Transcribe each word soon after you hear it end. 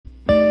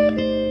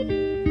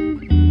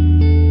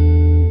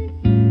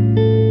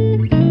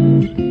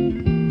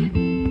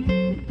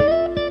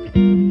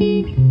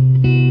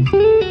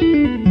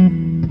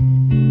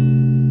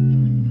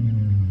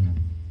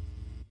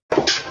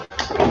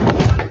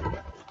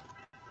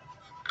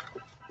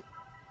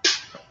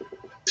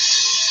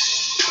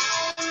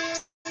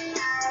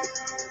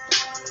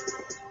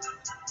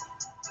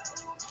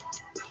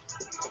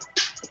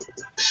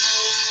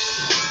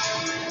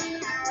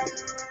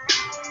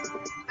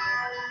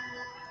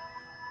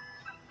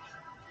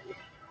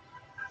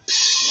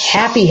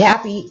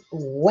Happy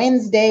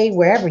Wednesday,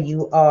 wherever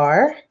you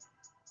are.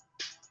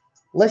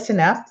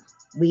 Listen up.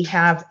 We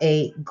have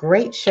a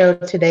great show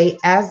today,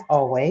 as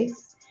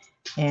always,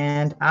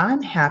 and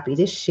I'm happy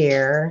to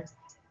share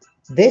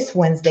this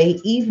Wednesday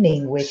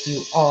evening with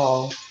you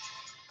all.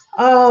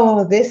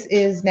 Oh, this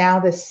is now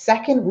the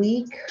second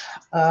week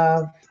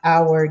of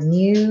our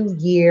new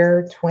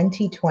year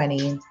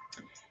 2020,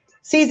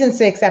 season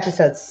 6,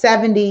 episode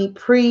 70,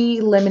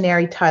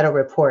 preliminary title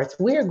reports.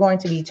 We are going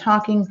to be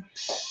talking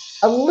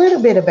a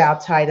little bit about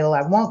title.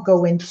 I won't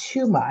go in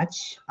too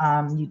much.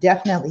 You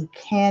definitely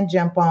can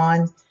jump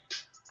on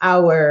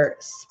our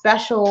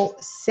special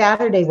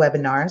Saturday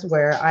webinars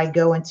where I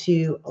go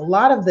into a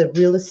lot of the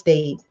real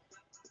estate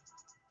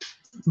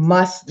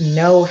must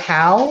know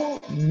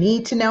how,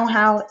 need to know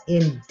how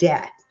in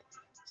depth.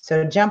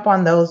 So jump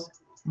on those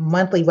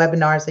monthly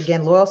webinars.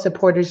 Again, loyal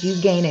supporters, you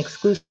gain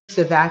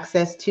exclusive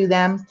access to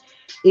them.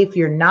 If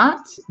you're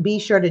not, be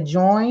sure to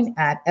join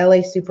at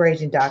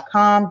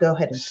lasuperaagent.com. Go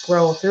ahead and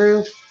scroll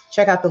through,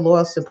 check out the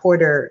loyal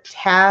supporter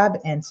tab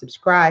and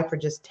subscribe for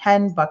just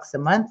 $10 a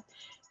month.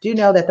 Do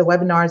know that the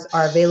webinars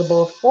are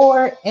available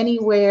for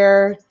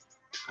anywhere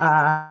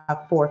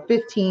for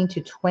 $15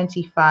 to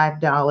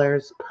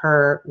 $25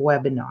 per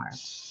webinar.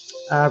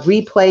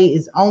 Replay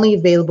is only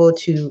available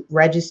to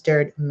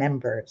registered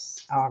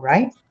members. All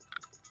right.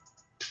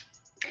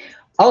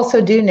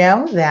 Also, do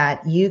know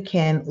that you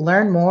can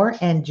learn more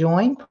and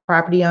join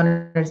Property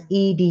Owners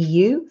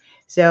EDU.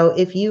 So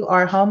if you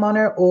are a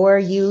homeowner or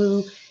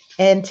you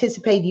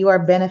anticipate you are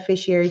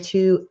beneficiary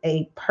to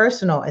a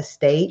personal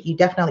estate, you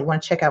definitely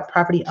want to check out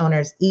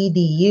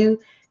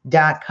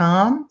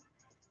propertyownersedu.com.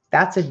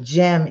 That's a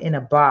gem in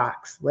a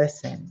box.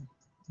 Listen,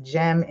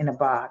 gem in a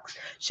box.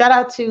 Shout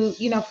out to,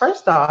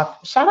 first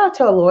off, shout out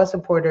to our loyal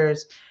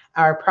supporters,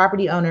 our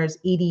Property Owners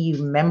EDU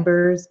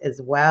members as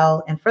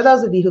well. And for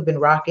those of you who've been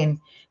rocking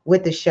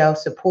with the show,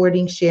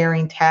 supporting,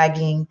 sharing,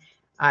 tagging,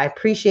 I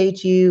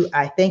appreciate you.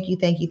 I thank you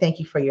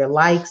for your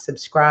likes,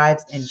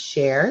 subscribes, and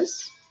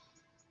shares.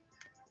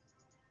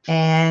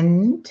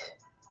 And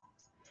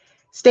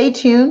stay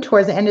tuned.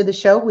 Towards the end of the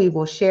show, we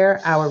will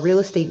share our real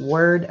estate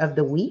word of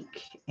the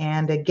week.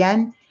 And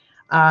again,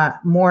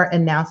 more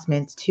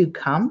announcements to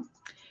come.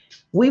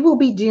 We will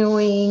be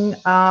doing,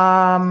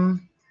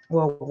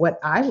 what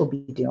I will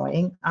be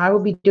doing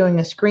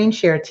a screen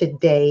share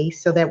today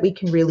so that we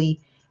can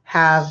really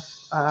have,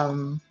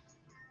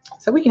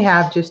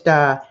 just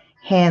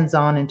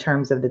hands-on in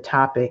terms of the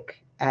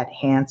topic at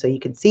hand. So you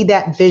can see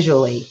that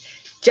visually,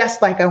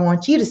 just like I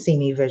want you to see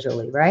me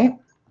visually, right?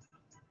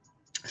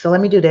 So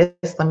let me do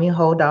this. Let me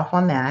hold off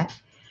on that.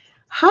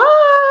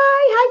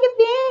 Hi, how you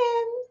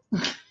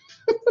been?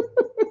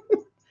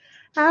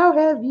 How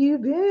have you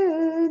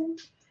been?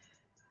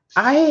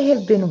 I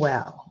have been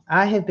well.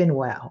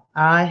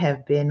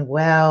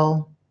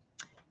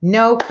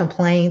 No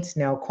complaints,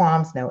 no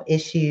qualms, no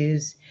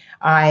issues.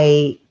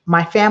 My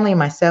family and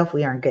myself,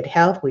 we are in good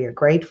health. We are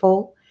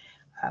grateful.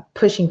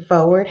 Pushing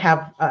forward,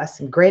 have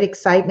some great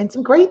excitement,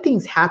 some great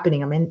things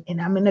happening. I'm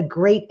in a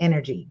great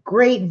energy,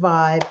 great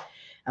vibe.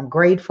 I'm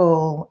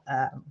grateful.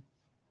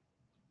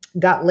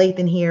 Got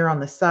Lathan here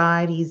on the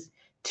side. He's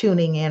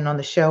tuning in on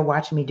the show,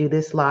 watching me do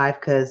this live,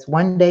 because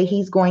one day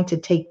he's going to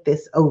take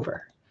this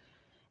over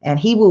and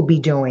he will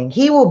be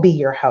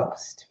your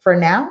host. For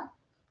now,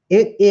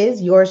 it is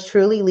yours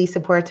truly, Lisa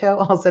Puerto,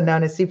 also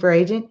known as Super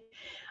Agent.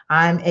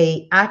 I'm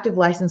a active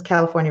licensed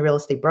California real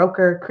estate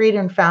broker,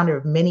 creator and founder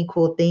of many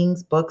cool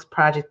things, books,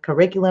 projects,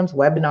 curriculums,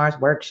 webinars,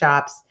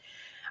 workshops.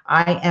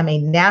 I am a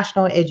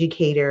national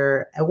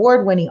educator,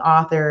 award-winning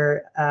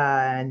author,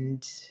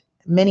 and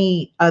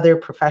many other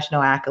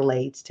professional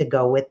accolades to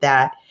go with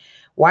that.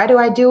 Why do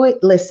I do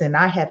it? Listen,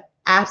 I have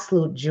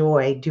absolute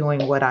joy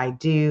doing what I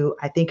do.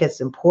 I think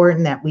it's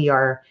important that we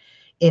are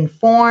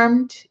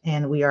informed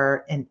and we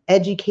are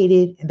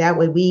educated, and that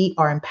way we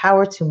are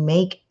empowered to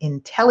make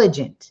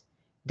intelligent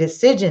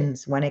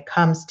decisions when it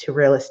comes to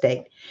real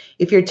estate.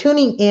 If you're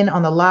tuning in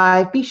on the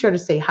live, be sure to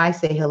say hi,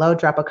 say hello,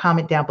 drop a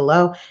comment down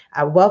below.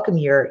 I welcome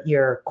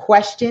your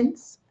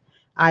questions.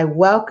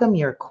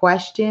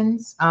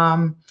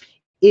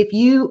 If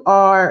you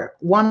are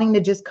wanting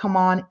to just come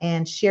on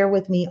and share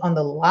with me on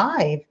the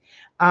live,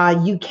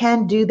 you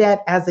can do that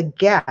as a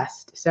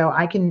guest. So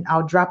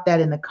I'll drop that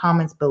in the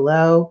comments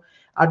below.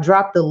 I'll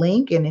drop the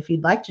link, and if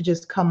you'd like to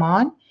just come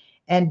on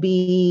and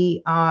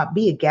be a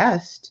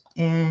guest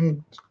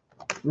and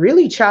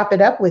really chop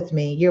it up with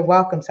me, you're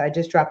welcome. So I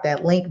just dropped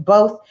that link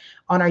both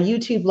on our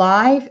YouTube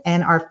live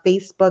and our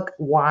Facebook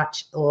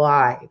Watch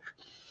live.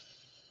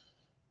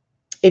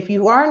 If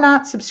you are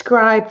not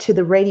subscribed to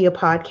the radio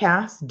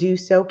podcast, do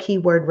so.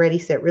 Keyword Ready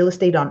Set Real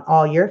Estate on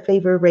all your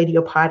favorite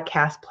radio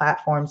podcast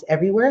platforms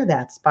everywhere.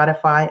 That's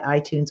Spotify,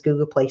 iTunes,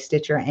 Google Play,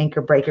 Stitcher,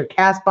 Anchor, Breaker,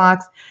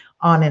 Castbox,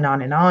 on and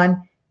on and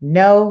on.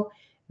 Know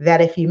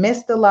that if you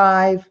missed the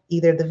live,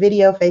 either the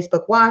video,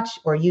 Facebook Watch,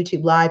 or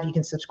YouTube Live, you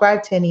can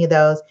subscribe to any of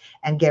those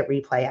and get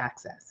replay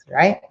access,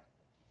 right?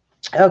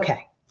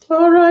 Okay.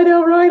 All right.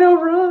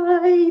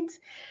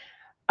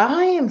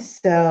 I am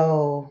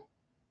so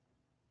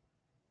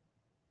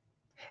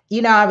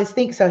I was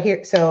thinking,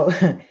 so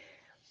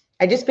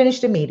I just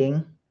finished a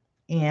meeting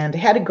and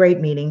had a great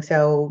meeting.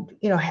 So,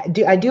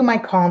 I do my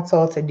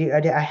consults.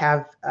 I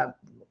have,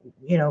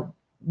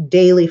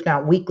 daily, if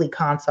not weekly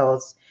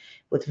consults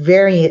with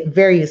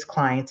various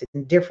clients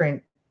in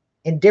different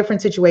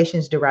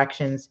situations,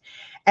 directions.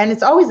 And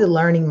it's always a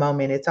learning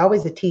moment. It's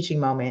always a teaching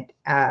moment,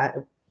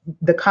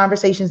 the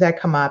conversations that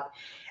come up.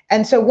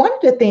 And so one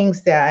of the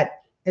things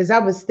that, as I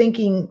was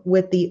thinking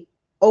with the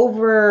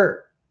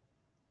over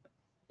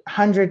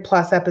 100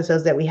 plus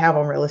episodes that we have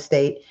on real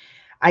estate,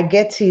 I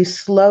get to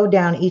slow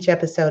down each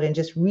episode and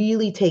just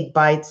really take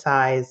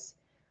bite-size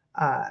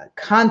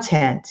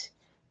content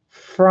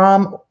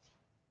from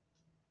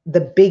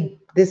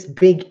this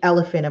big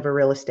elephant of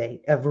real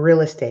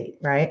estate,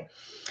 right?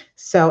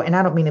 So, and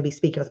I don't mean to be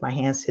speaking with my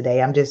hands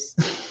today. I'm just,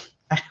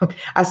 I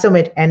have so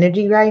much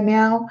energy right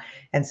now.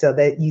 And so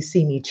that you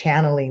see me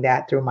channeling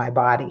that through my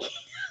body.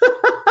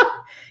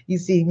 You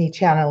see me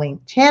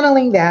channeling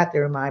that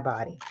through my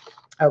body.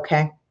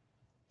 Okay.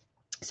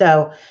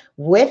 So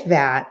with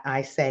that,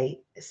 I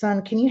say,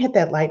 son, can you hit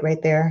that light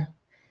right there?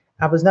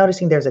 I was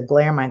noticing there's a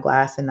glare in my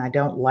glass and I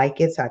don't like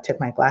it. So I took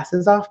my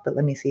glasses off, but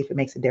let me see if it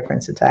makes a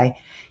difference since I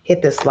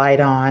hit this light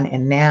on.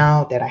 And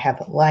now that I have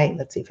the light,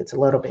 let's see if it's a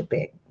little bit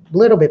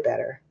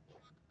better.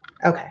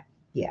 Okay.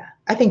 Yeah,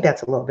 I think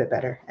that's a little bit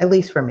better, at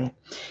least for me.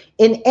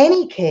 In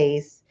any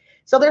case,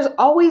 so there's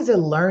always a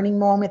learning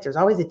moment. There's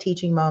always a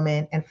teaching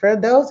moment. And for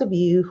those of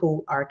you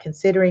who are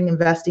considering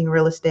investing in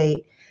real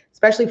estate,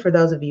 especially for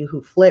those of you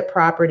who flip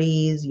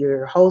properties,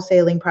 you're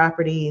wholesaling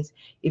properties,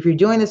 if you're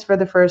doing this for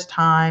the first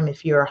time,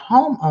 if you're a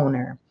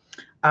homeowner,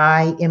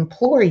 I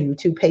implore you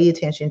to pay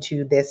attention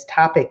to this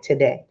topic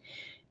today,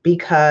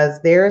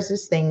 because there's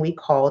this thing we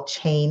call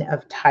chain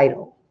of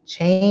title.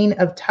 Chain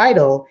of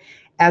title,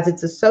 as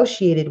it's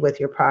associated with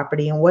your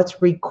property and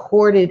what's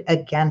recorded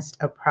against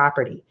a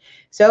property.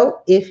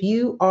 So if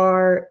you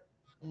are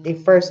a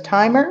first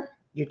timer,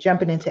 you're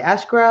jumping into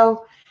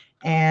escrow,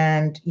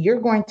 and you're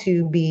going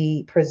to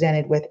be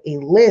presented with a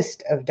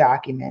list of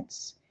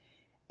documents.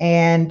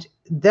 And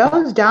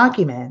those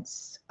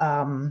documents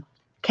can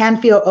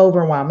feel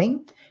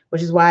overwhelming,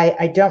 which is why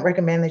I don't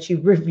recommend that you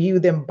review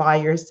them by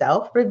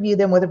yourself. Review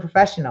them with a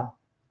professional.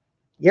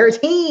 Your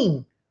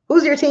team.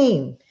 Who's your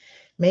team?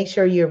 Make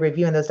sure you're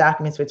reviewing those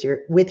documents with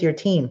your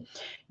team.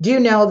 Do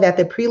know that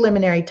the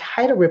preliminary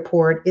title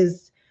report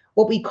is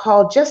what we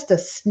call just a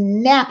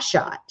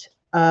snapshot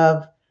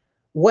of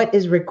what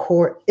is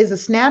a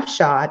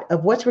snapshot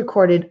of what's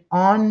recorded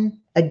on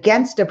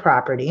against a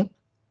property.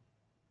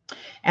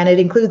 And it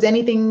includes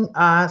anything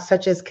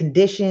such as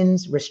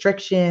conditions,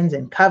 restrictions,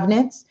 and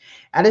covenants.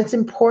 And it's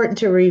important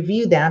to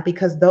review that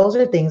because those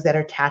are things that are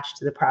attached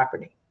to the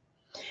property.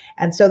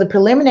 And so the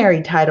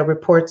preliminary title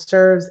report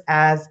serves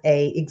as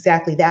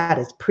exactly that,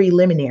 as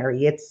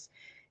preliminary. It's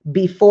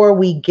before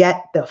we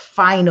get the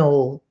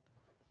final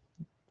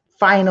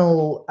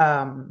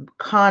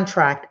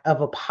contract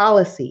of a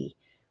policy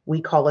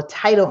we call a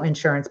title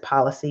insurance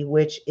policy,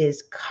 which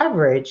is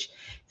coverage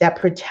that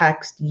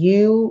protects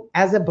you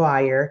as a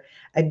buyer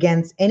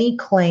against any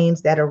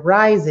claims that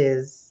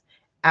arises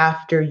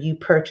after you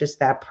purchase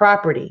that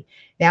property.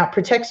 Now, it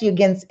protects you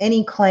against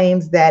any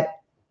claims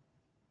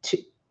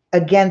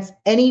against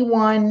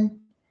anyone.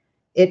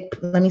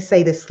 Let me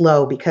say this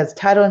slow, because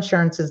title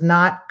insurance is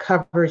not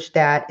coverage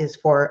that is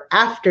for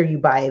after you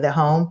buy the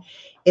home.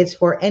 It's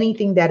for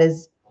anything that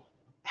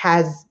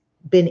has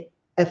been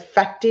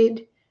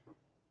affected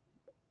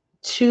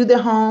to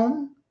the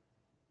home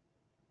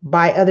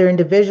by other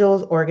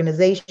individuals,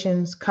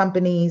 organizations,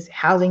 companies,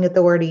 housing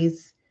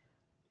authorities,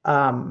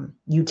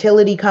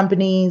 utility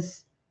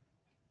companies,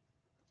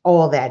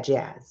 all that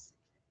jazz,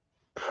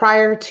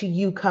 prior to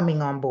you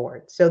coming on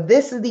board. So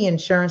this is the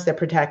insurance that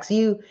protects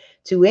you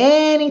to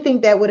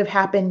anything that would have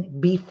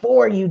happened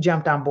before you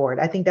jumped on board.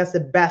 I think that's the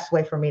best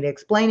way for me to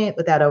explain it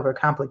without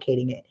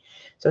overcomplicating it.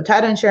 So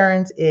title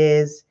insurance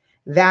is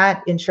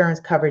that insurance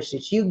coverage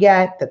that you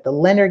get, that the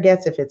lender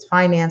gets if it's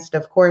financed,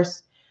 of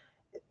course.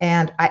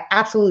 And I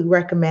absolutely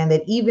recommend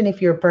that even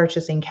if you're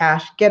purchasing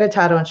cash, get a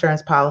title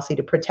insurance policy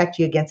to protect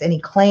you against any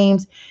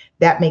claims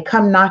that may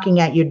come knocking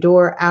at your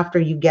door after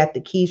you get the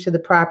keys to the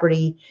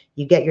property,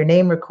 you get your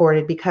name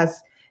recorded,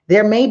 because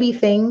there may be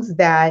things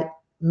that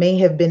may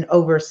have been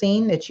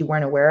overseen that you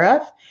weren't aware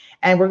of.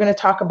 And we're going to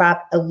talk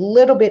about a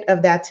little bit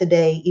of that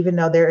today, even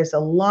though there is a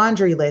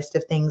laundry list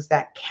of things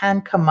that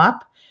can come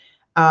up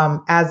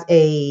as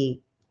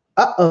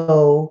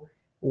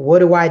what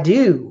do I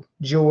do,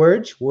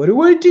 George? What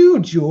do I do,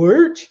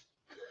 George?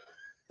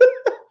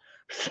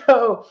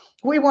 So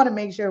we want to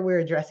make sure we're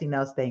addressing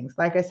those things.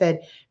 Like I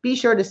said, be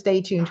sure to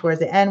stay tuned towards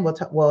the end.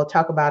 We'll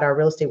talk about our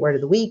real estate word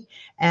of the week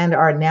and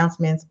our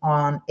announcements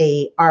on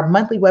our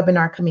monthly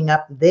webinar coming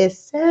up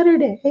this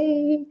Saturday.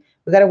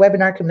 We got a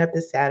webinar coming up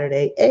this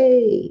Saturday.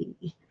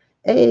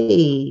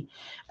 Hey.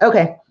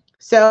 Okay.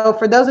 So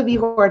for those of you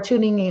who are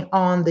tuning in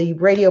on the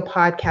radio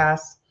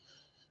podcast,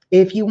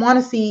 if you want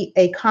to see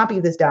a copy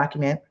of this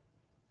document,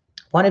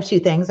 One of two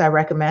things I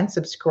recommend: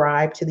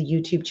 subscribe to the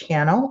YouTube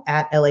channel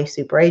at LA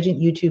Super Agent,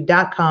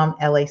 youtube.com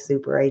LA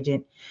Super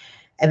Agent.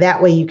 And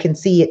that way you can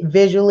see it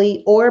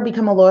visually, or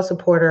become a loyal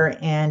supporter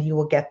and you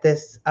will get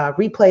this,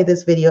 replay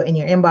this video in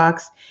your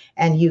inbox,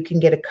 and you can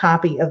get a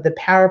copy of the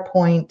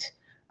PowerPoint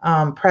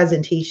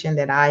presentation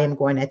that I am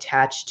going to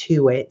attach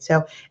to it.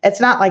 So it's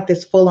not like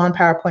this full-on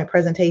PowerPoint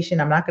presentation.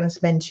 I'm not going to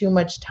spend too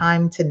much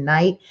time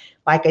tonight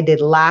like I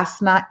did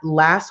last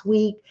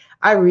week.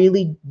 I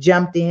really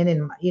jumped in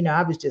and,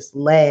 I was just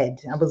led.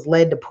 I was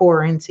led to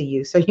pour into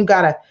you. So you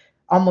got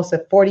almost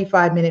a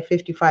 45-minute,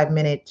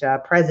 55-minute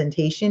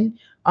presentation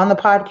on the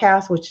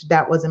podcast, which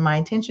that wasn't my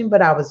intention,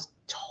 but I was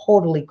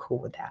totally cool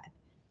with that.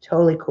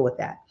 Totally cool with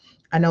that.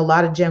 I know a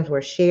lot of gems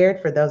were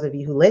shared for those of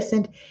you who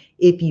listened.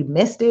 If you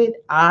missed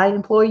it, I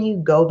implore you,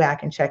 go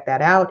back and check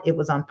that out. It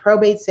was on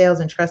probate, sales,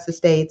 and trust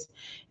estates.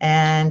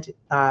 And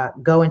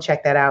go and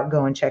check that out.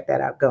 Go and check that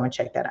out. Go and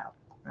check that out.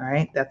 All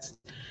right. That's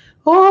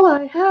all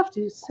I have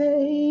to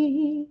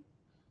say.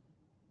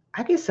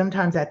 I guess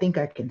sometimes I think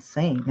I can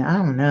sing. I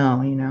don't know,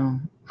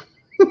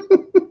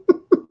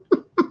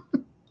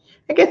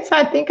 I guess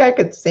I think I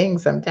could sing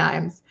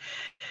sometimes.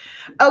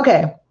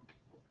 Okay.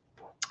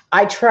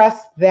 I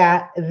trust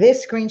that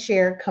this screen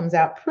share comes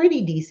out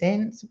pretty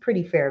decent. It's a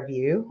pretty fair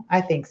view.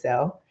 I think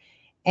so.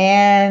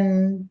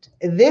 And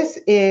this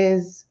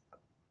is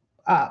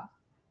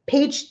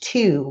page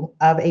 2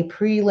 of a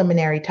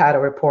preliminary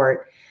title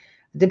report.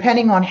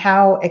 Depending on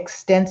how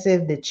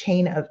extensive the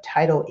chain of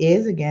title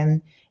is,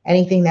 again,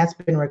 anything that's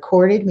been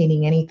recorded,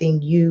 meaning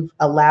anything you've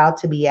allowed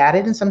to be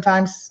added, and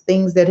sometimes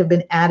things that have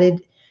been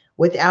added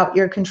without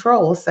your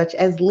control, such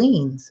as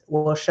liens,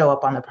 will show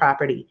up on the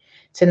property.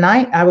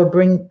 Tonight, I will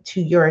bring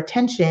to your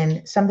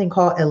attention something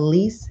called a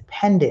lease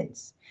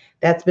pendants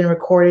that's been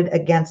recorded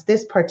against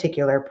this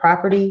particular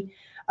property.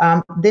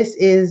 This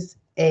is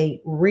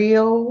a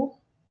real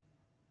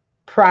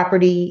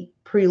property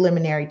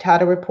preliminary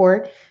title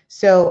report.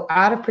 So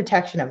out of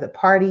protection of the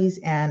parties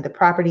and the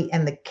property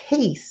and the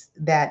case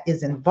that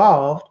is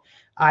involved,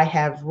 I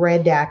have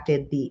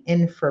redacted the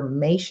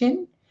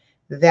information.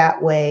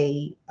 That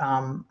way,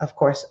 of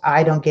course,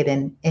 I don't get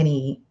in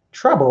any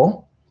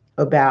trouble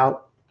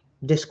about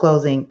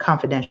disclosing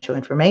confidential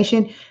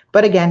information.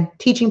 But again,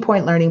 teaching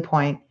point, learning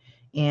point,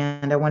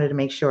 and I wanted to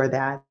make sure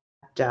that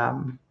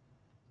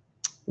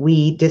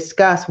we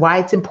discuss why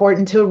it's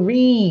important to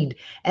read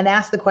and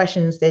ask the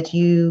questions that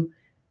you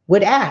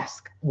would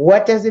ask.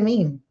 What does it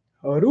mean?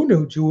 I don't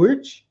know,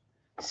 George.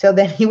 So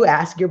then you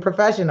ask your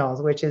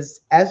professionals, which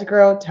is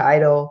escrow,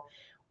 title,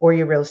 or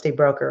your real estate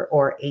broker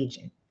or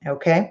agent.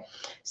 Okay.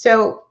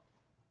 So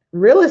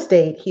real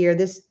estate here,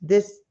 this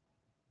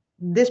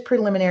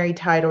preliminary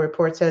title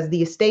report says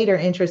the estate or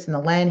interest in the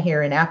land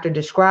here and after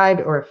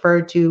described or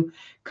referred to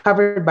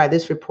covered by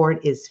this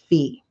report is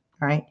fee.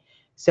 All right.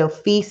 So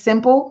fee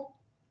simple,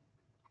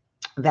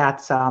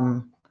 that's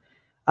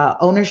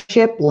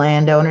ownership,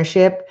 land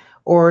ownership,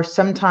 or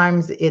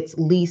sometimes it's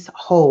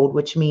leasehold,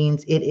 which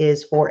means it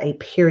is for a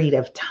period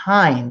of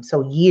time.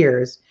 So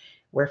years,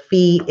 where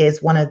fee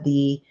is one of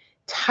the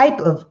type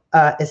of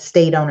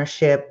estate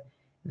ownership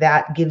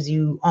that gives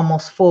you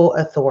almost full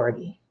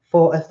authority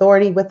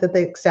with the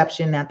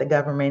exception that the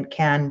government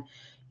can,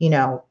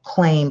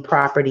 claim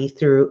property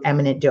through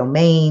eminent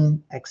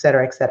domain, et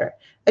cetera, et cetera.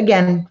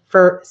 Again,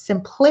 for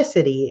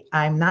simplicity,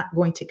 I'm not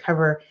going to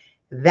cover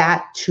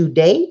that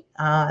today.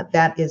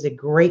 That is a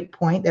great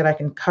point that I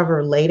can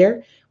cover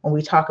later when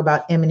we talk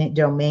about eminent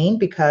domain,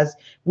 because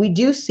we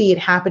do see it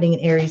happening in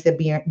areas that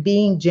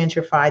being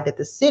gentrified, that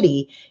the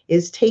city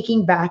is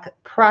taking back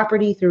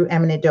property through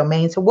eminent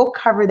domain. So we'll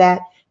cover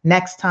that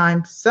next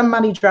time.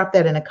 Somebody drop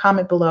that in a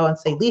comment below and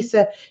say,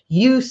 Lisa,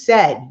 you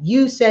said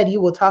you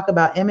will talk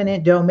about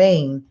eminent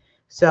domain.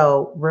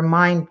 So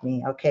remind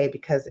me, okay,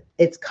 because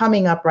it's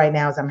coming up right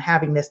now as I'm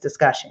having this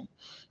discussion.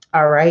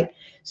 All right.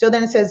 So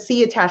then it says,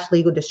 see attached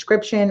legal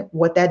description.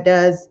 What that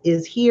does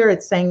is here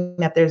it's saying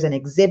that there's an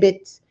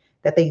exhibit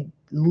that they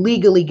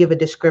legally give a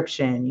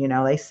description.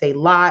 They say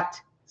lot,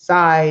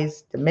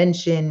 size,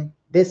 dimension,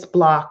 this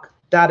block,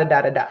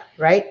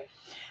 right?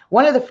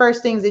 One of the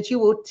first things that you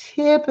will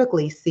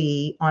typically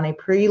see on a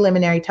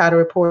preliminary title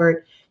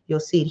report,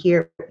 you'll see it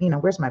here.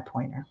 Where's my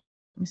pointer?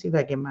 Let me see if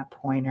I get my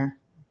pointer.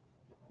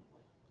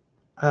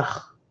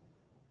 Ugh.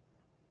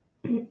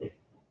 I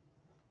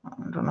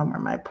don't know where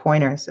my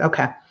pointer is.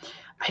 Okay.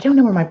 I don't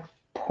know where my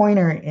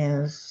pointer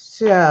is.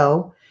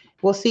 So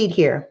we'll see it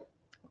here.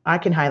 I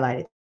can highlight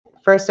it.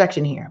 First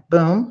section here.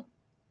 Boom.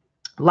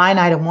 Line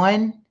item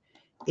 1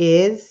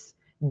 is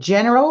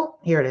general.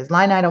 Here it is.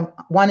 Line item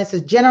 1, it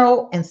says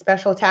general and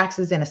special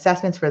taxes and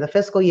assessments for the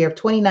fiscal year of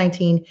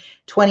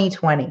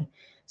 2019-2020.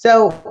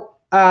 So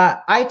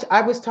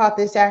I was taught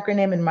this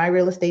acronym in my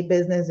real estate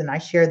business, and I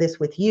share this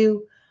with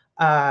you.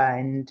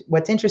 And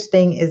what's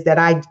interesting is that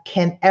I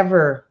can't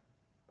ever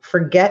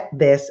forget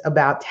this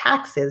about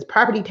taxes.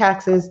 Property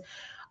taxes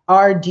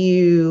are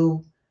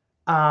due.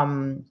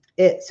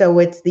 So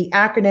it's the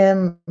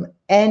acronym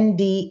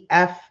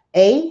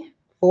NDFA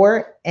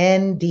for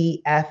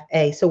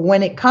NDFA. So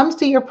when it comes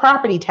to your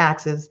property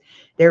taxes,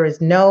 There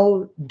is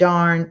no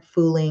darn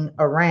fooling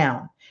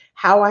around.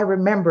 How I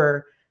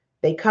remember,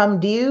 they come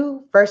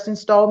due, first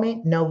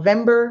installment,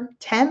 November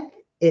 10th.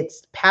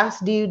 It's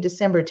past due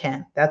December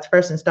 10th. That's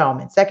first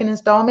installment. Second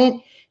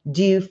installment,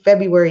 due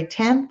February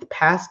 10th,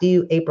 past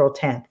due April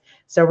 10th.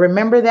 So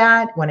remember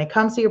that when it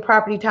comes to your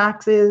property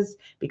taxes,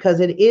 because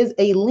it is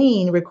a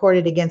lien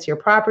recorded against your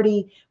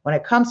property, when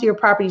it comes to your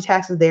property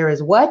taxes, there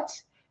is what?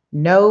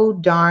 No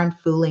darn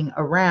fooling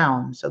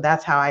around. So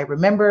that's how I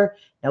remember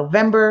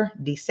November,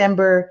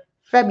 December,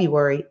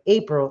 February,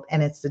 April,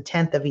 and it's the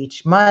 10th of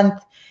each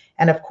month.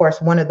 And of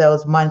course, one of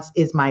those months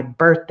is my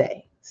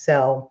birthday.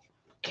 So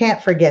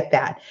can't forget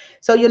that.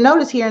 So you'll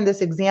notice here in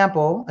this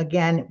example,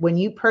 again, when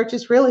you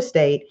purchase real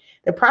estate,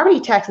 the property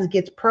taxes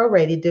gets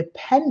prorated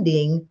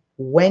depending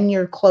when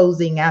you're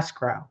closing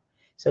escrow.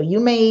 So you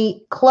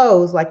may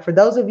close, like for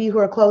those of you who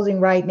are closing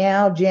right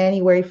now,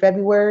 January,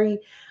 February,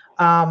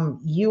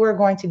 you are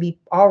going to be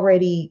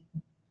already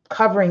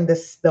covering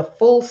the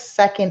full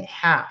second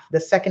half, the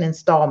second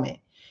installment,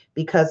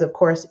 because of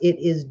course it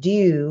is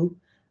due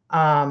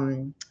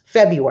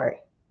February.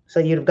 So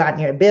you'd have gotten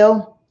your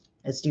bill,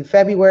 it's due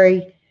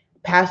February,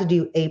 past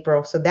due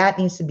April. So that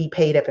needs to be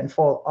paid up in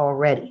full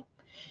already.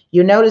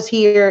 You'll notice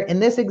here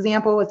in this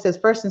example, it says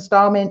first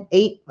installment,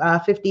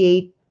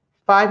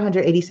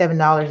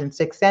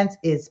 $587.06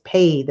 is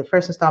paid. The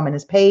first installment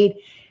is paid.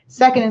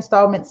 Second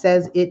installment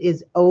says it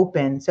is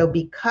open. So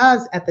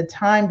because at the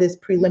time this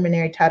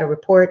preliminary title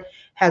report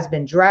has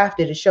been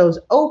drafted, it shows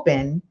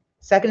open,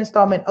 second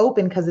installment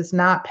open because it's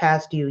not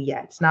past due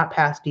yet. It's not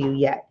past due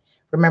yet.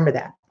 Remember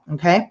that,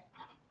 okay?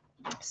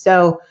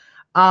 So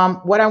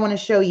what I want to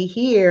show you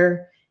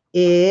here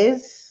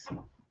is,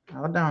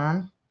 hold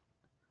on.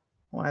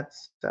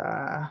 Let's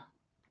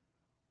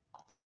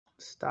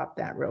stop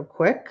that real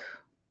quick.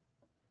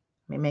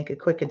 Let me make a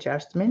quick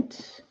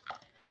adjustment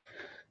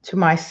to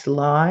my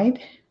slide.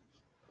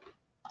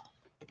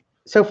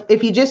 So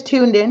if you just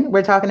tuned in,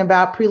 we're talking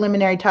about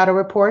preliminary title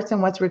reports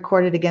and what's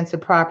recorded against the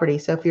property.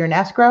 So if you're in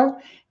escrow,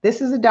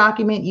 this is a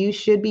document you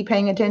should be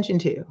paying attention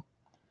to.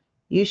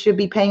 You should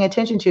be paying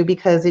attention to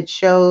because it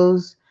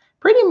shows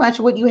pretty much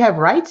what you have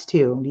rights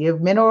to. You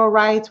have mineral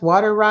rights,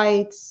 water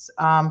rights.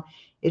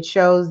 It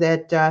shows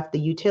that if the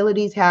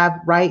utilities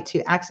have right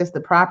to access the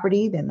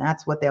property, then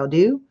that's what they'll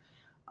do,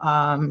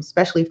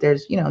 especially if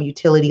there's,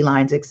 utility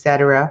lines,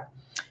 etc.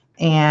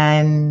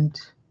 And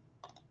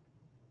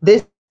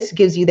this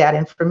gives you that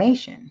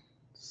information.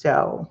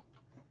 So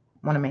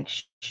I want to make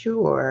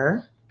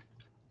sure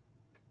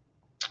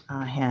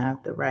I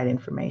have the right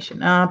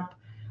information up.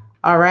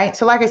 All right.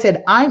 So like I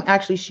said, I'm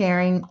actually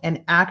sharing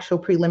an actual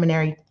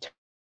preliminary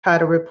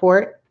title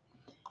report.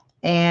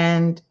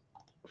 And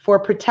for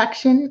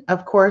protection,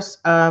 of course,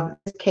 of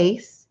this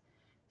case.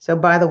 So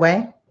by the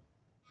way,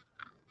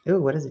 ooh,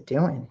 what is it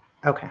doing?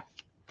 Okay.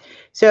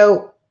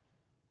 So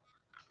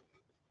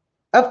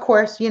of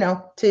course,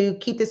 to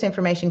keep this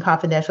information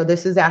confidential,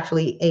 this is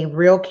actually a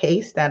real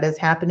case that is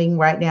happening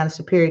right now in the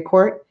Superior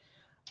Court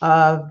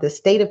of the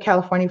state of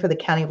California for the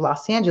County of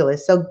Los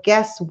Angeles. So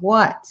guess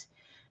what?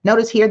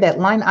 Notice here that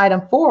line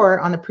item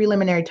 4 on the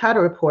preliminary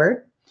title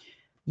report,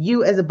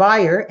 you as a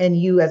buyer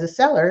and you as a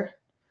seller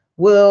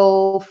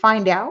will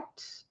find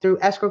out through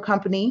escrow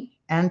company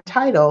and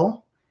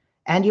title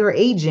and your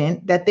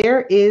agent that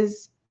there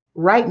is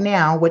right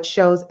now what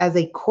shows as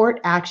a court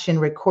action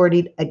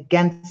recorded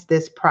against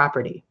this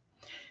property.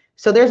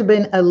 So there's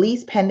been a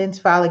lease pendants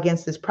filed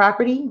against this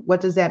property.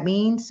 What does that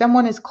mean?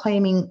 Someone is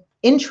claiming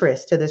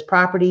interest to this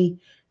property,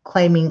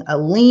 claiming a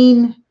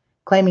lien,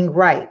 claiming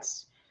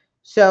rights.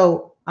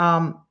 So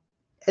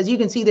as you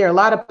can see, there are a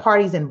lot of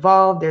parties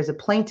involved. There's a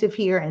plaintiff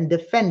here and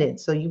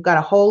defendant. So you've got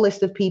a whole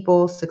list of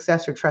people,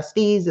 successor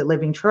trustees, the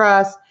living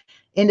trust,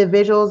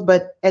 individuals.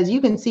 But as you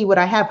can see, what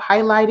I have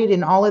highlighted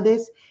in all of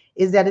this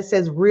is that it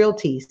says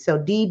realty. So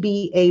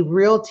DBA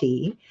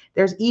Realty.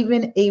 There's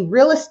even a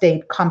real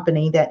estate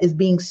company that is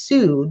being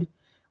sued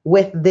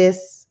with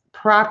this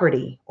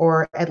property,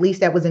 or at least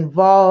that was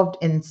involved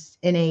in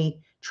a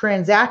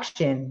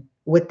transaction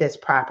with this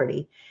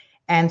property.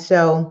 And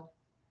so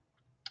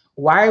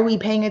why are we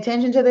paying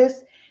attention to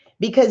this?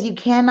 Because you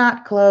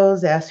cannot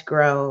close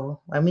escrow.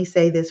 Let me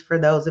say this for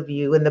those of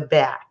you in the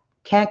back.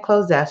 Can't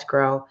close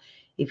escrow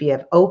if you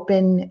have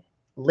open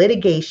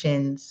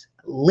litigations,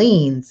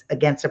 liens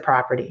against a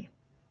property.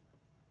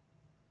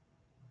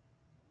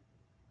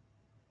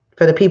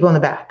 For the people in the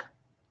back.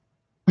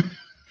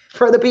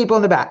 For the people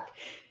in the back.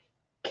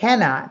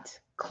 Cannot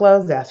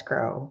close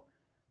escrow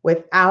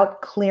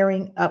without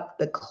clearing up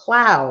the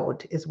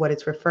cloud is what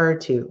it's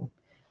referred to.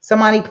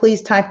 Somebody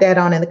please type that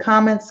on in the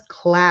comments,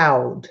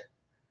 cloud.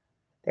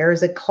 There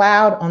is a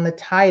cloud on the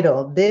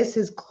title. This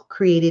has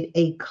created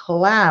a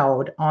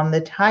cloud on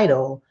the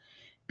title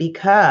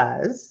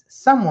because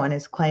someone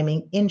is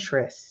claiming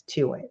interest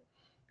to it.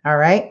 All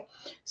right.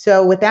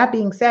 So with that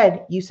being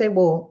said, you say,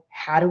 well,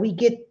 how do we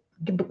get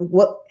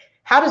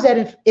how does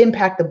that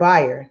impact the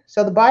buyer?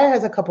 So the buyer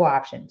has a couple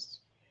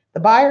options. The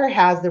buyer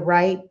has the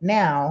right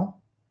now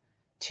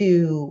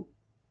to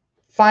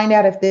find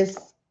out if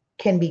this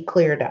can be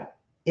cleared up.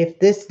 if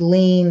this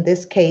lien,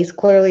 this case,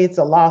 clearly it's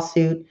a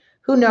lawsuit,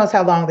 who knows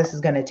how long this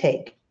is going to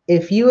take.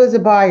 If you as a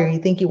buyer, you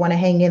think you want to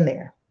hang in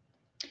there,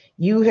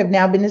 you have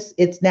now been,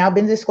 it's now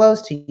been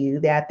disclosed to you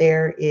that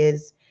there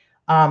is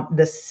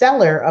the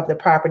seller of the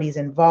property is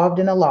involved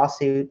in a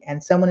lawsuit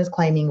and someone is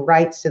claiming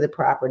rights to the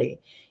property.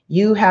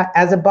 You have,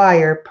 as a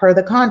buyer, per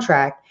the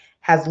contract,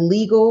 has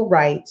legal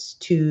rights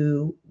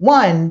to,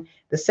 one,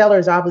 the seller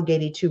is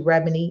obligated to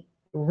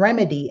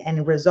remedy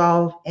and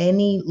resolve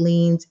any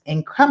liens,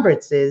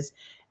 encumbrances.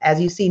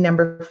 As you see,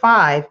 number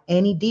 5,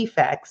 any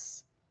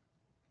defects,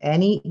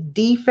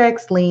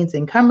 liens,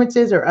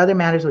 encumbrances, or other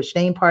matters which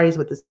name parties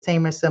with the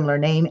same or similar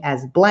name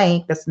as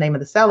blank, that's the name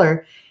of the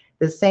seller,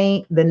 the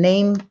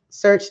name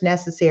search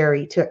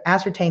necessary to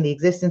ascertain the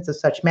existence of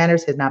such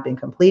matters has not been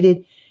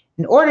completed.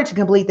 In order to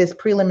complete this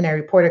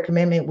preliminary report of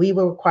commitment, we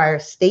will require a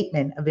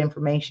statement of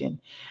information.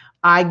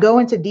 I go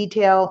into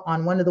detail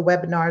on one of the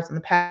webinars, in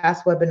the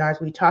past webinars,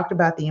 we talked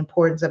about the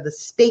importance of the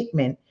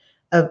statement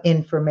of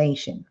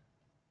information.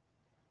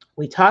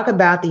 We talk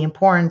about the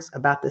importance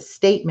about the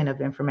statement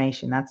of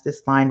information. That's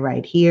this line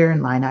right here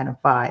in line item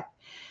 5,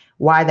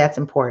 why that's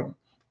important.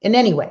 In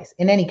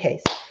any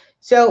case,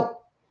 so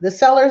the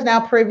seller is now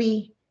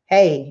privy.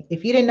 Hey,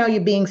 if you didn't know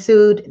you're being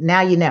sued,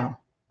 now you know,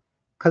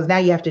 because now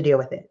you have to deal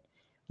with it.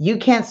 You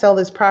can't sell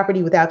this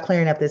property without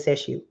clearing up this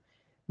issue.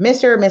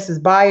 Mr. or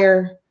Mrs.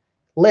 Buyer,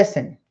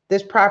 listen,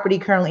 this property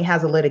currently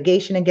has a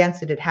litigation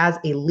against it. It has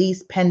a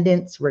lease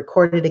pendants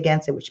recorded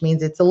against it, which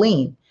means it's a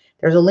lien.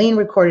 There's a lien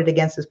recorded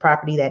against this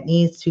property that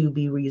needs to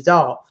be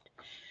resolved.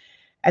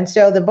 And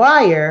so the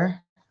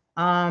buyer,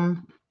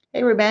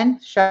 hey, Ruben,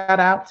 shout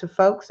out to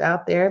folks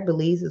out there.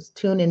 Belize is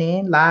tuning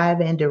in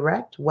live and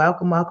direct.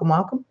 Welcome, welcome,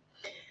 welcome.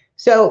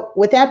 So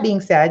with that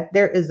being said,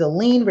 there is a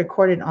lien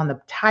recorded on the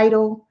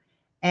title.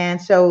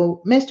 And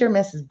so Mr. and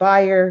Mrs.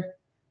 Buyer,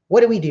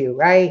 what do we do,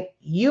 right?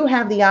 You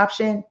have the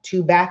option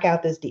to back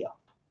out this deal.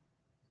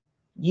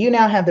 You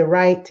now have the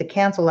right to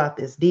cancel out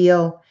this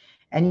deal.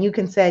 And you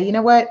can say, you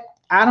know what?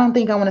 I don't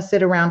think I want to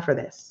sit around for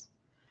this.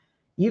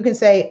 You can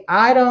say,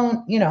 I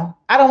don't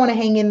want to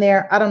hang in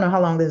there. I don't know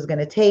how long this is going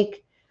to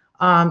take.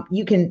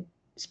 You can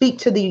speak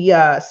to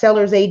the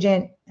seller's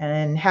agent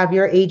and have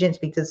your agent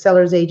speak to the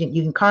seller's agent.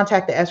 You can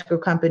contact the escrow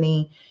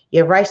company. You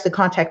have rights to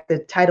contact the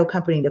title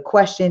company to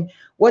question,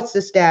 what's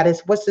the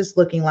status? What's this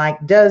looking like?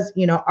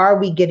 Are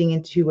we getting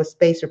into a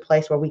space or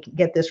place where we can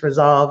get this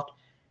resolved?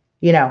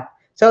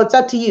 So it's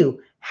up to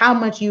you how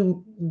much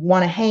you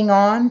want to hang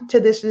on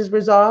to this is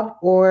resolved,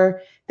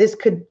 or this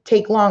could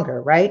take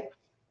longer, right?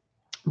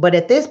 But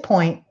at this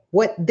point,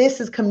 what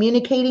this is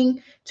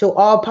communicating to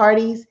all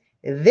parties,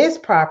 this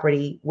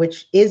property,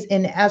 which is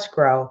in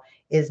escrow,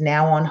 is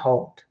now on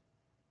hold.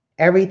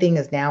 Everything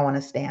is now on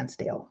a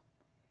standstill.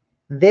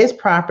 This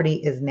property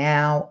is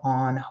now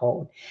on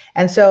hold.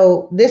 And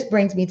so this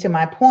brings me to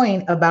my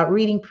point about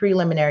reading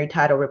preliminary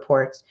title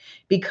reports,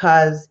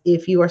 because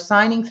if you are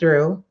signing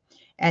through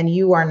and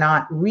you are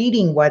not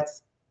reading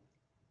what's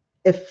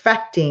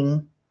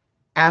affecting,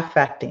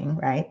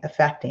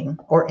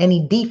 or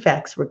any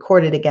defects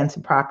recorded against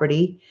the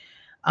property,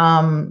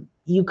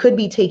 you could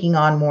be taking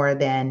on more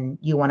than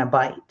you want to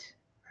bite,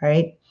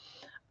 right?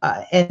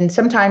 And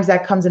sometimes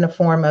that comes in a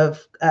form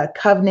of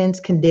covenants,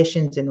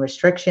 conditions, and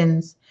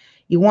restrictions.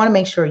 You want to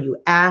make sure you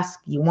ask,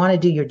 you want to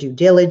do your due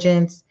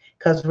diligence,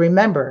 because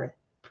remember,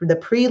 the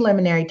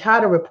preliminary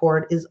title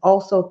report is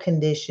also a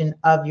condition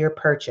of your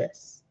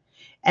purchase.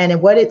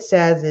 And what it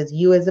says is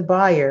you as a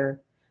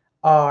buyer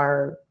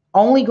are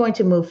only going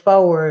to move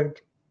forward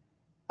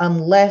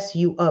unless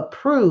you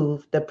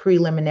approve the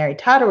preliminary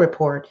title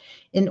report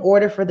in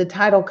order for the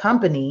title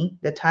company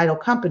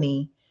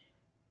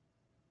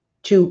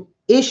to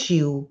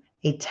issue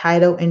a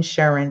title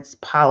insurance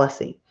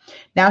policy.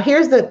 Now,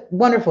 here's the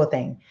wonderful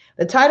thing.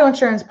 The title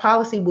insurance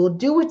policy will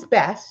do its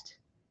best.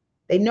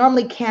 They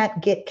normally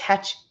can't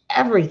catch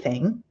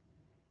everything,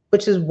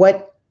 which is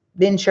what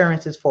the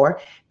insurance is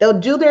for. They'll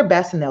do their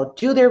best and they'll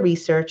do their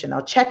research and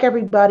they'll check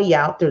everybody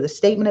out through the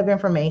statement of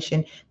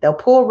information. They'll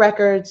pull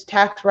records,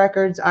 tax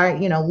records,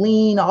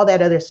 lien, all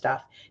that other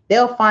stuff.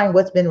 They'll find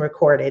what's been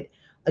recorded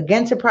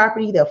against a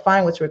property. They'll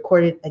find what's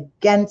recorded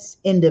against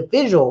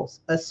individuals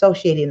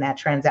associated in that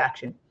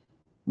transaction,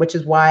 which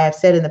is why I've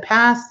said in the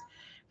past,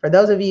 for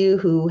those of you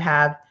who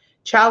have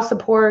child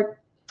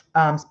support,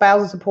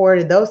 spousal support,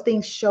 and those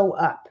things show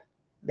up.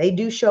 They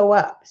do show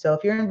up. So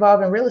if you're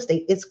involved in real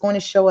estate, it's going to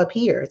show up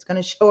here. It's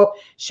going to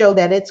show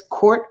that it's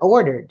court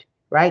ordered,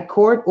 right?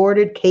 Court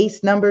ordered,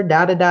 case number,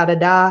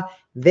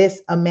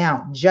 this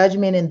amount,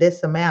 judgment in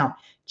this amount,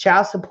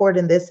 child support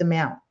in this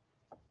amount.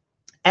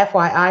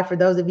 FYI, for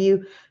those of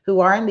you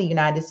who are in the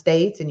United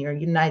States and you're a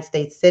United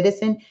States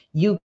citizen,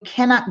 you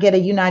cannot get a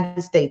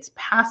United States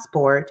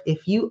passport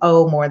if you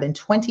owe more than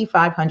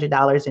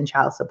 $2,500 in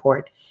child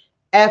support.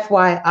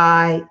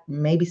 FYI,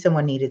 maybe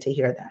someone needed to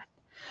hear that.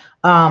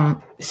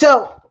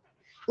 So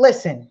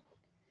listen,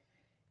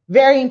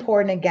 very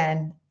important.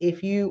 Again,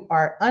 if you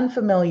are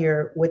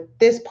unfamiliar with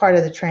this part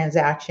of the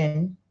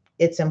transaction,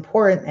 it's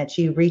important that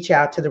you reach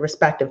out to the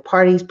respective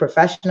parties,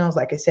 professionals.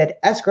 Like I said,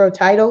 escrow,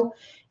 title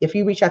If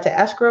you reach out to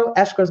escrow,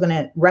 escrow is going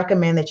to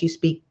recommend that you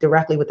speak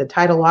directly with the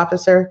title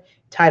officer,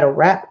 title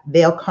rep.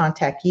 They'll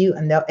contact you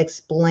and they'll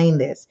explain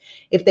this.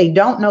 If they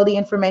don't know the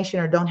information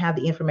or don't have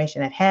the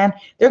information at hand,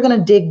 they're going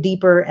to dig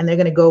deeper and they're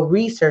going to go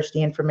research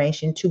the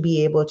information to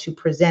be able to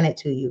present it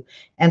to you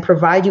and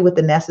provide you with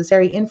the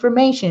necessary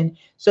information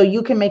so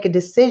you can make a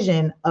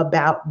decision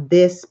about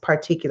this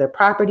particular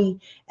property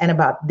and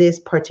about this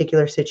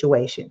particular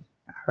situation.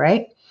 All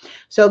right.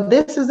 So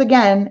this is,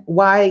 again,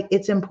 why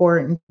it's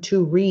important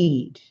to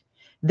read.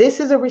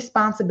 This is a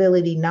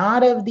responsibility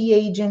not of the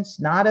agents,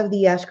 not of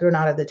the escrow,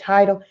 not of the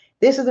title.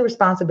 This is a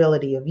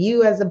responsibility of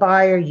you as a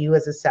buyer, you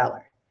as a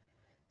seller.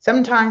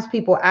 Sometimes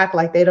people act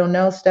like they don't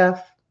know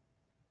stuff.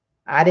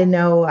 I didn't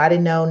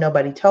know,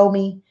 nobody told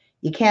me.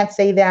 You can't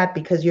say that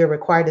because you're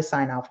required to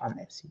sign off on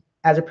this.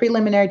 As a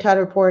preliminary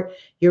title report,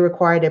 you're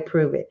required to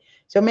approve it.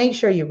 So make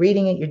sure you're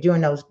reading it, you're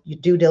doing your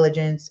due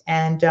diligence,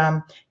 and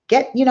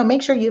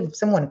make sure you have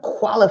someone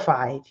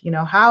qualified.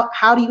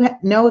 How do you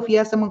know if you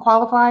have someone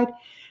qualified?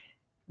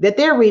 That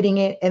they're reading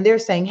it and they're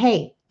saying,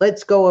 hey,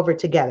 let's go over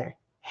together.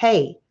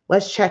 Hey,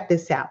 let's check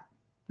this out.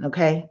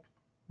 Okay.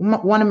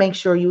 Want to make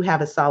sure you have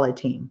a solid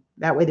team.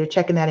 That way they're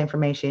checking that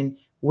information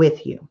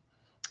with you.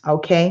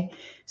 Okay.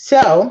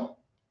 So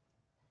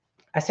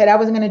I said I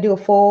wasn't going to do a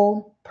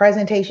full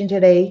presentation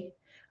today.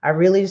 I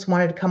really just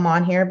wanted to come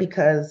on here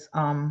because,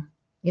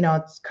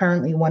 it's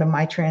currently one of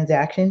my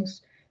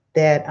transactions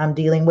that I'm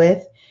dealing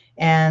with.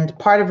 And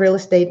part of real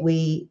estate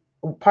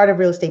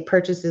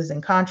purchases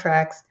and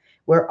contracts,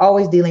 we're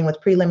always dealing with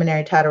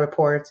preliminary title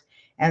reports.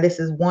 And this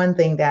is one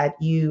thing that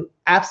you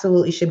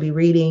absolutely should be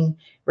reading,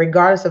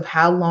 regardless of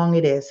how long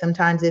it is.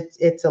 Sometimes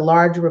it's a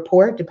large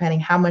report, depending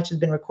how much has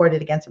been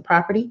recorded against the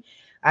property.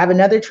 I have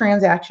another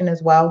transaction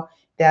as well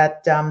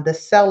that the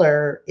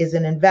seller is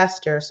an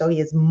investor. So he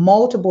has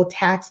multiple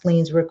tax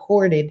liens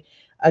recorded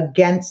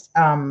against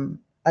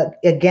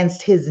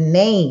his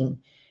name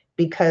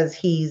because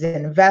he's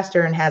an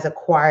investor and has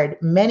acquired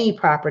many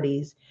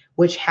properties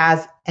which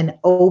has an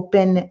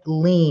open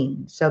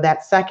lien. So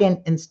that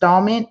second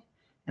installment,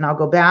 and I'll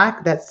go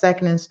back, that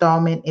second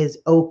installment is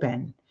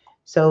open.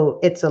 So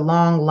it's a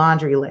long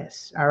laundry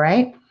list. All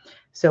right.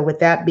 So with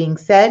that being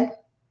said,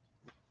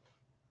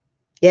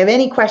 if you have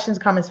any questions,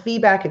 comments,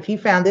 feedback, if you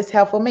found this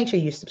helpful, make sure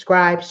you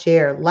subscribe,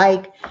 share,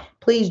 like.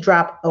 Please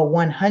drop a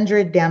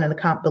 100 down in the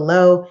comment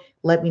below.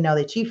 Let me know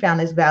that you found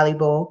this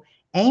valuable.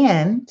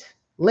 And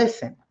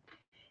listen,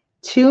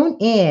 tune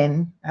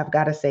in. I've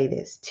got to say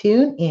this.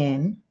 Tune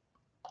in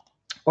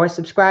or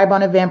subscribe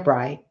on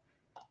Eventbrite.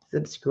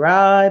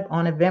 Subscribe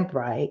on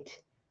Eventbrite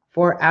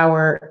for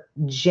our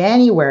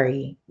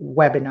January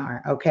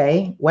webinar.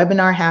 Okay.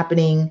 Webinar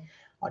happening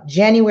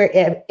January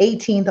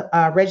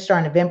 18th, register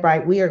on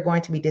Eventbrite. We are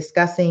going to be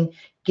discussing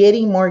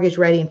getting mortgage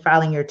ready and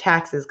filing your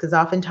taxes, because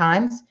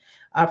oftentimes,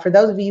 for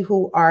those of you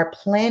who are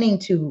planning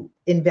to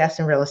invest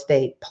in real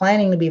estate,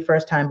 planning to be a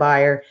first-time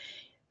buyer,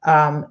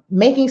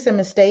 making some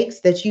mistakes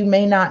that you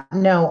may not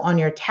know on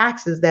your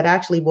taxes that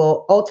actually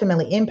will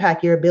ultimately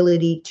impact your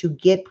ability to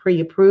get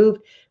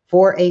pre-approved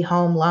for a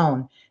home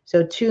loan.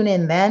 So tune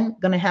in then.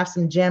 Going to have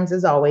some gems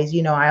as always.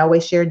 I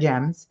always share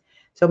gems.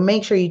 So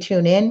make sure you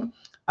tune in.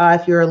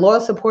 If you're a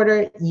loyal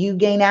supporter, you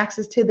gain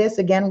access to this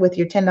again with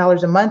your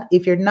 $10 a month.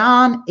 If you're a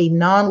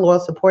non-loyal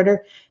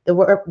supporter, the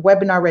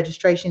webinar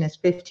registration is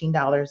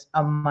 $15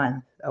 a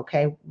month.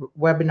 Okay,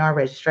 webinar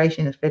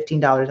registration is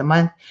 $15 a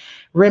month.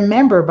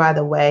 Remember, by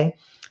the way,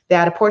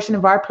 that a portion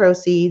of our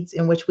proceeds,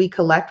 in which we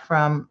collect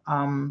from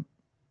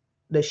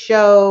the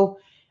show,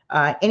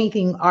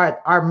 anything,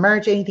 our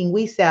merch, anything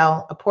we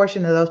sell, a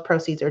portion of those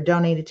proceeds are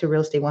donated to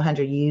Real Estate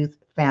 100 Youth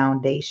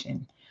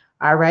Foundation.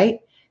 All right.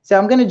 So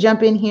I'm going to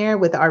jump in here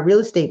with our real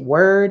estate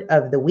word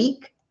of the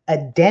week,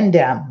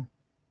 addendum.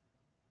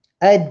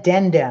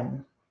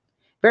 Addendum.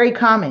 Very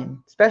common,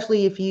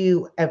 especially if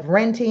you have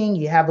renting,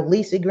 you have a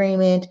lease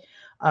agreement,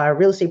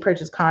 real estate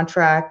purchase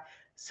contract.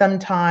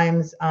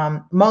 Sometimes,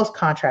 most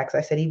contracts,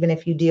 I said, even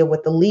if you deal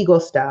with the legal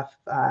stuff,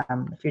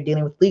 if you're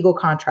dealing with legal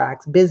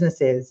contracts,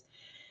 businesses,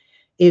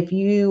 if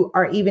you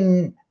are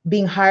even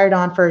being hired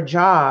on for a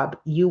job,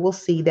 you will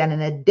see that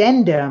an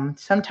addendum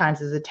sometimes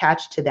is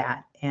attached to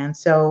that. And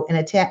so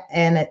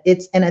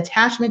it's an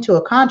attachment to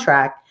a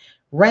contract,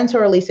 rent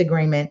or lease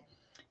agreement,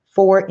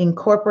 for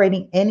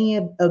incorporating any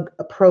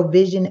a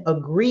provision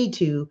agreed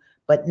to,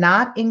 but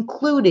not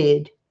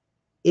included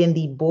in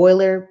the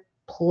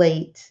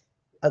boilerplate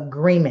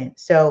agreement.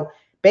 So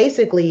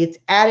basically it's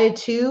added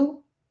to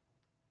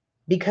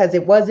because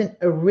it wasn't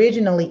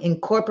originally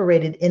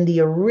incorporated in the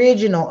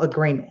original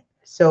agreement.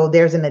 So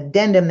there's an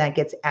addendum that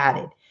gets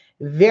added.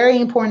 Very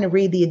important to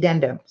read the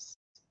addendums.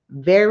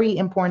 Very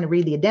important to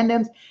read the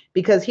addendums,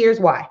 because here's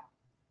why.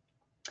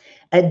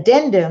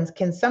 Addendums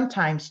can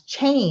sometimes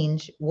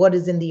change what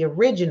is in the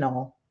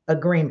original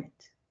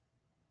agreement.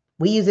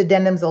 We use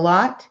addendums a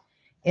lot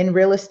in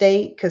real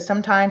estate because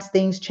sometimes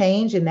things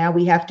change and now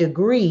we have to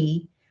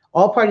agree,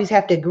 all parties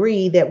have to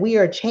agree that we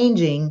are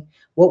changing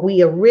what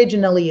we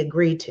originally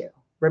agreed to.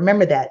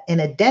 Remember that an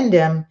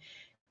addendum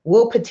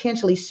will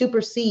potentially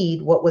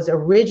supersede what was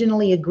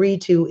originally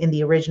agreed to in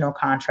the original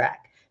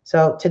contract.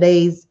 So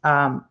today's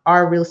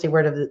our real estate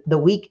word of the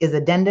week is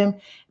addendum.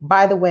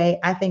 By the way,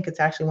 I think it's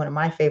actually one of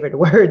my favorite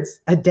words,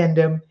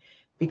 addendum,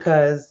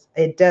 because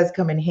it does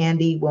come in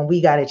handy when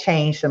we got to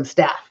change some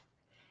stuff.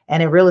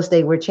 And in real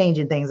estate, we're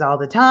changing things all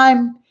the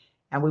time.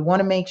 And we want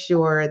to make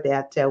sure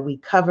that we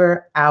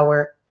cover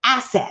our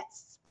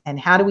assets. And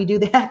how do we do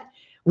that?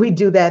 We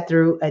do that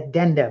through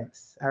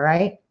addendums. All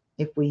right.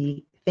 If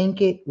we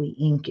think it, we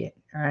ink it.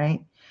 All right.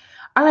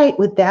 All right.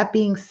 With that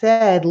being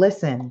said,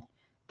 listen,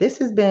 this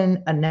has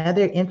been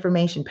another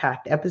information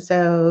packed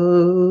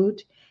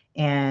episode.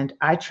 And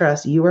I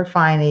trust you are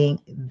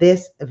finding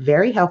this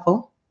very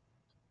helpful.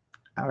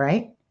 All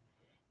right.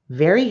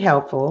 Very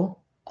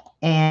helpful.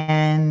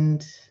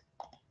 And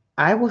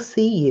I will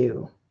see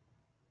you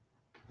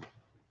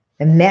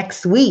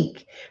next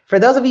week. For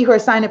those of you who are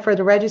signed up for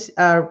the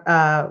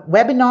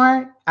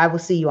webinar, I will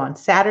see you on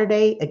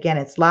Saturday. Again,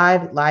 it's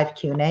live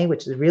Q&A,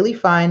 which is really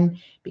fun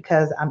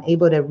because I'm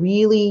able to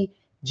really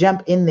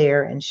jump in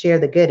there and share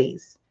the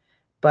goodies.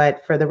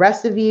 But for the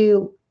rest of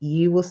you,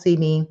 you will see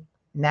me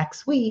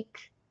next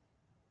week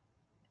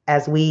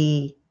as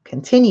we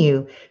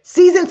continue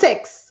season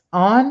 6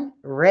 on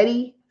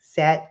Ready,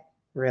 Set,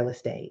 Real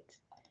Estate.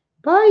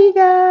 Bye, you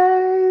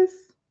guys.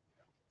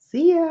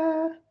 See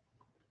ya.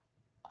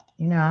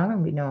 You know, I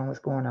don't be knowing what's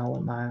going on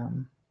with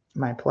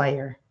my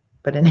player.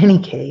 But in any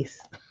case,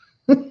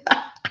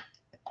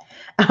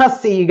 I'll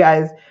see you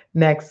guys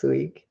next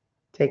week.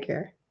 Take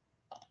care.